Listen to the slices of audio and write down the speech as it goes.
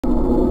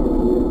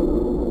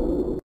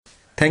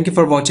Thank you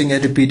for watching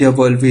Edupedia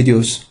World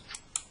videos.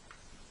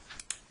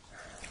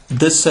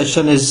 This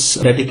session is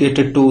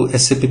dedicated to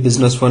SAP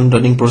Business One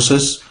running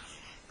process.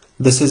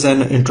 This is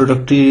an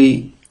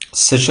introductory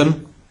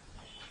session.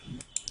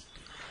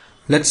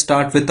 Let's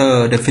start with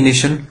a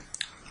definition.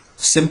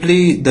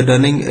 Simply, the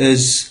dunning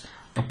is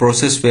a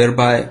process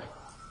whereby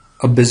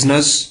a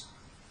business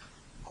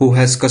who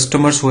has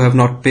customers who have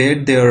not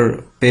paid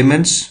their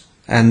payments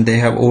and they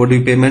have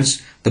overdue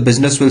payments, the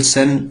business will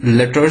send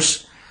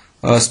letters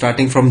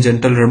starting from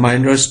gentle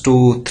reminders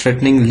to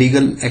threatening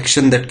legal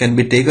action that can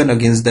be taken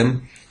against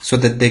them so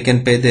that they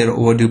can pay their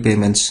overdue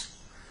payments.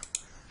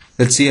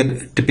 Let's see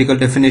a typical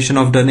definition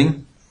of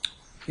dunning.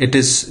 It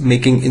is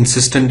making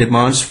insistent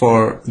demands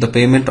for the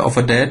payment of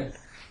a debt.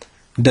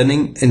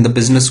 Dunning in the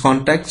business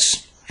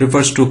context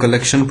refers to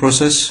collection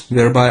process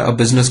whereby a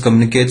business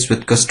communicates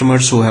with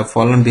customers who have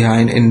fallen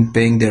behind in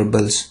paying their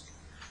bills.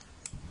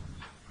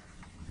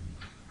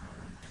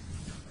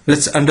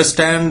 Let's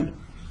understand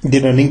the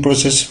dunning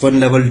process one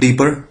level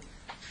deeper.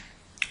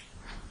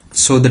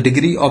 So the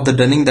degree of the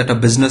dunning that a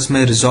business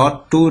may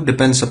resort to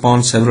depends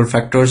upon several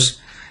factors.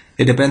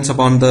 It depends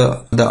upon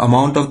the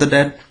amount of the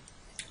debt,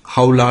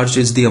 how large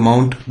is the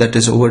amount that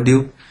is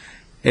overdue.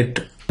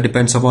 It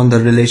depends upon the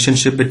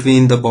relationship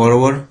between the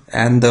borrower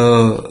and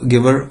the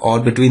giver, or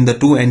between the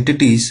two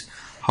entities,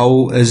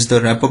 how is the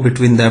rapport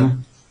between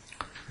them.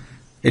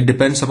 It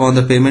depends upon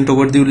the payment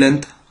overdue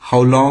length,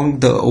 how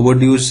long the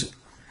overdues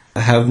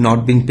have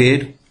not been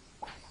paid.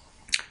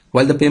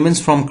 While the payments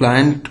from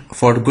client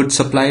for goods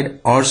supplied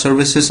or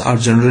services are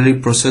generally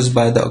processed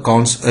by the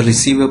accounts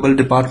receivable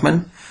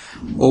department,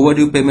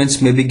 overdue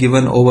payments may be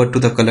given over to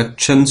the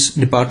collections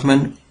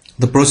department.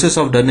 The process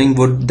of dunning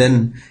would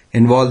then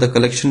involve the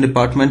collection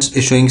departments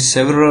issuing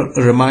several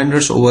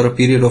reminders over a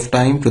period of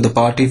time to the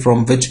party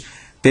from which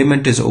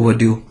payment is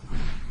overdue.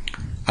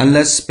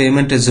 Unless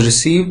payment is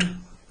received,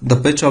 the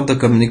pitch of the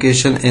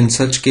communication in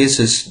such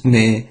cases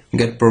may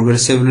get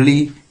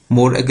progressively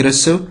more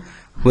aggressive,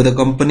 with the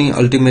company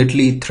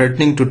ultimately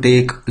threatening to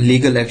take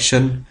legal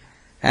action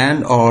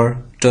and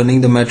or turning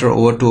the matter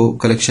over to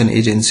collection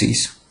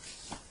agencies.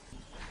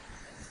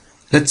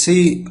 Let's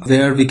see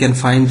where we can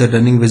find the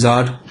dunning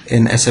wizard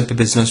in SAP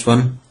Business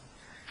One.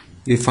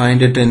 We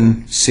find it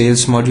in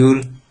sales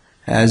module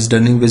as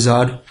dunning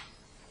wizard.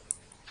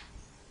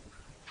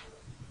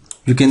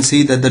 You can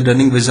see that the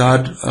dunning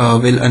wizard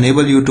will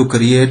enable you to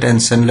create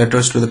and send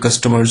letters to the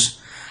customers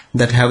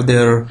that have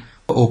their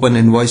open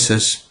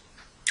invoices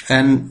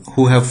and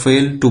who have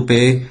failed to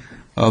pay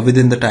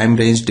within the time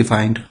range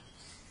defined.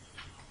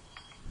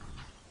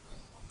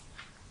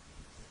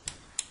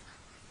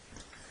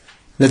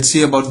 Let's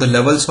see about the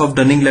levels of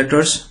dunning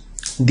letters.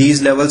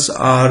 These levels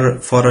are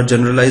for a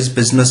generalized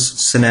business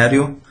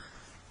scenario.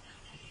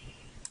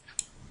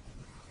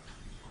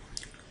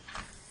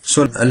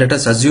 So let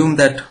us assume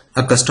that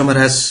a customer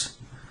has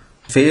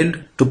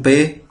failed to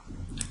pay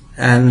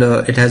and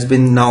it has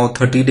been now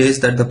 30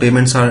 days that the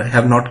payments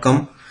have not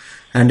come,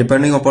 and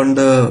depending upon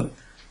the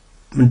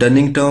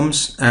dunning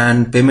terms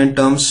and payment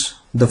terms,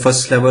 the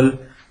first level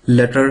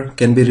letter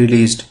can be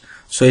released.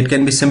 So it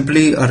can be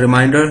simply a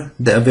reminder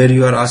where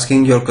you are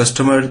asking your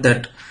customer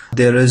that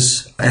there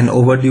is an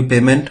overdue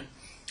payment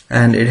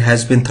and it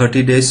has been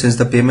 30 days since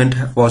the payment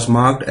was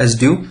marked as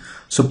due.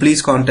 So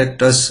please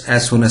contact us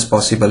as soon as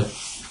possible.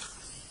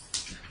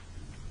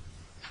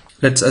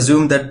 Let's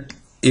assume that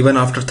even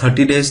after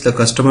 30 days the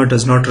customer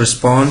does not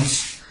respond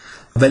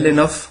well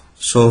enough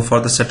for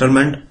the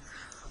settlement.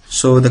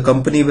 So the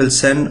company will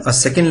send a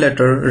second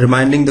letter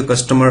reminding the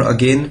customer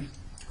again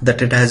that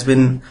it has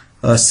been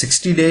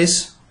 60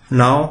 days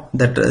now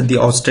that the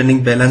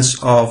outstanding balance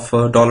of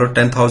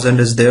 $10,000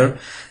 is there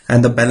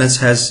and the balance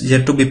has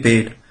yet to be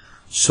paid.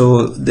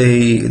 So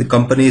the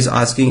company is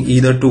asking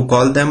either to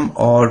call them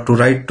or to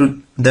write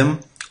to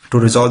them to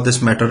resolve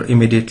this matter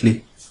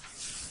immediately.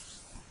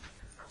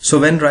 So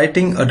when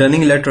writing a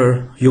dunning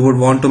letter, you would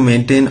want to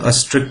maintain a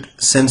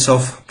strict sense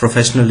of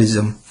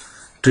professionalism,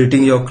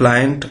 treating your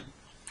client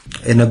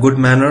in a good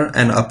manner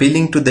and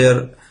appealing to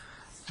their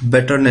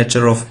better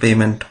nature of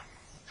payment.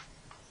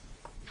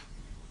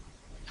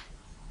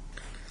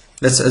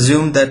 Let's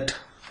assume that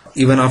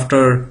even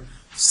after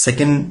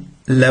second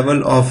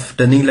level of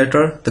dunning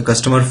letter, the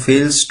customer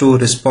fails to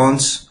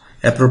respond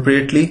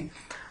appropriately.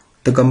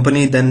 The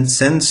company then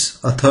sends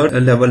a third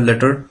level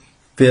letter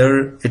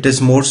where it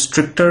is more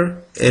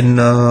stricter in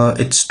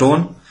its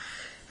tone,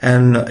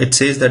 and it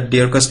says that,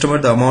 dear customer,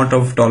 the amount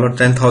of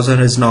 $10,000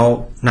 is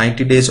now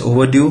 90 days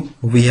overdue.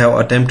 We have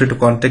attempted to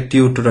contact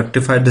you to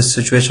rectify this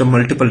situation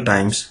multiple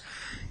times.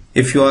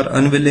 If you are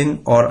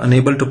unwilling or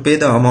unable to pay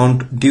the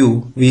amount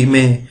due, we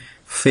may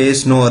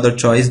face no other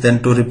choice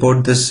than to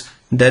report this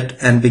debt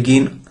and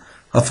begin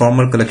a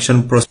formal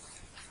collection process.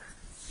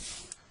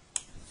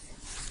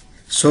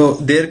 So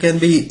there can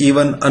be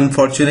even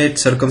unfortunate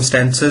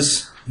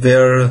circumstances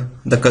where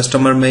the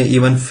customer may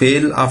even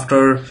fail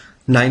after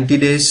 90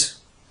 days.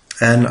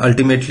 And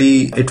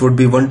ultimately it would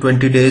be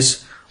 120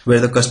 days where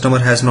the customer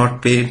has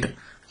not paid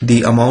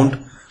the amount.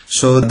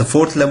 So the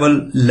fourth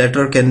level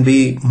letter can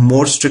be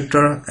more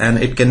stricter, and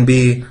it can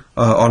be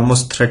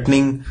almost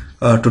threatening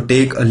to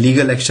take a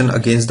legal action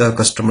against the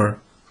customer.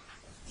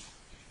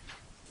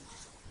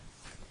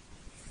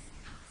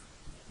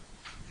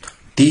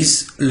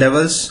 These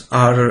levels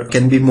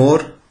can be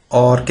more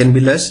or can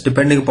be less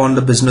depending upon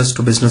the business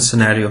to business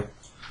scenario.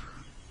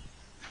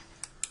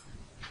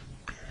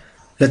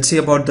 Let's see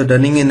about the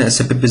dunning in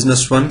SAP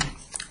Business One.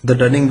 The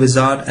dunning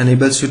wizard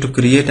enables you to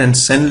create and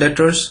send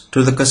letters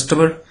to the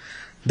customer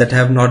that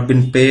have not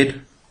been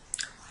paid,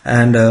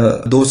 and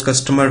those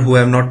customers who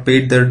have not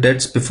paid their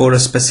debts before a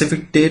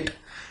specific date,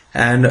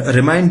 and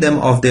remind them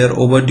of their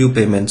overdue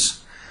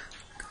payments.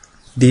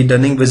 The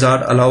dunning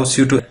wizard allows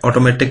you to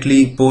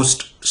automatically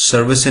post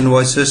service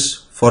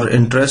invoices for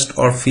interest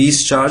or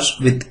fees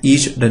charged with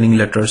each dunning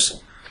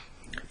letters.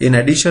 In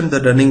addition, the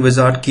dunning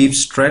wizard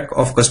keeps track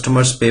of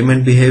customers'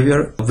 payment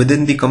behavior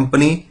within the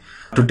company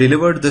to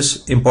deliver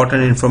this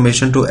important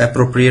information to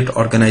appropriate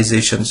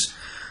organizations.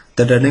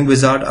 The dunning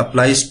wizard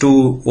applies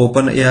to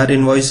open AR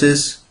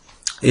invoices,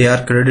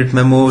 AR credit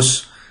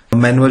memos,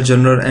 manual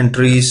journal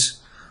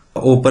entries,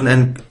 open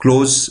and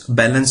close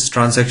balance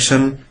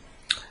transaction,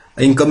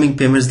 incoming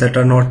payments that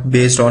are not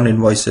based on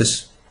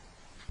invoices.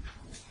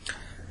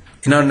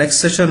 In our next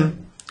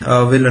session,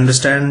 we'll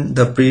understand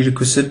the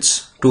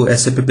prerequisites to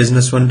SAP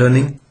Business One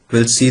dunning.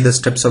 We'll see the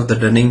steps of the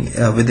dunning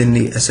within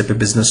the SAP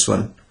Business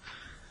One.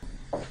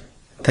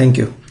 Thank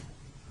you.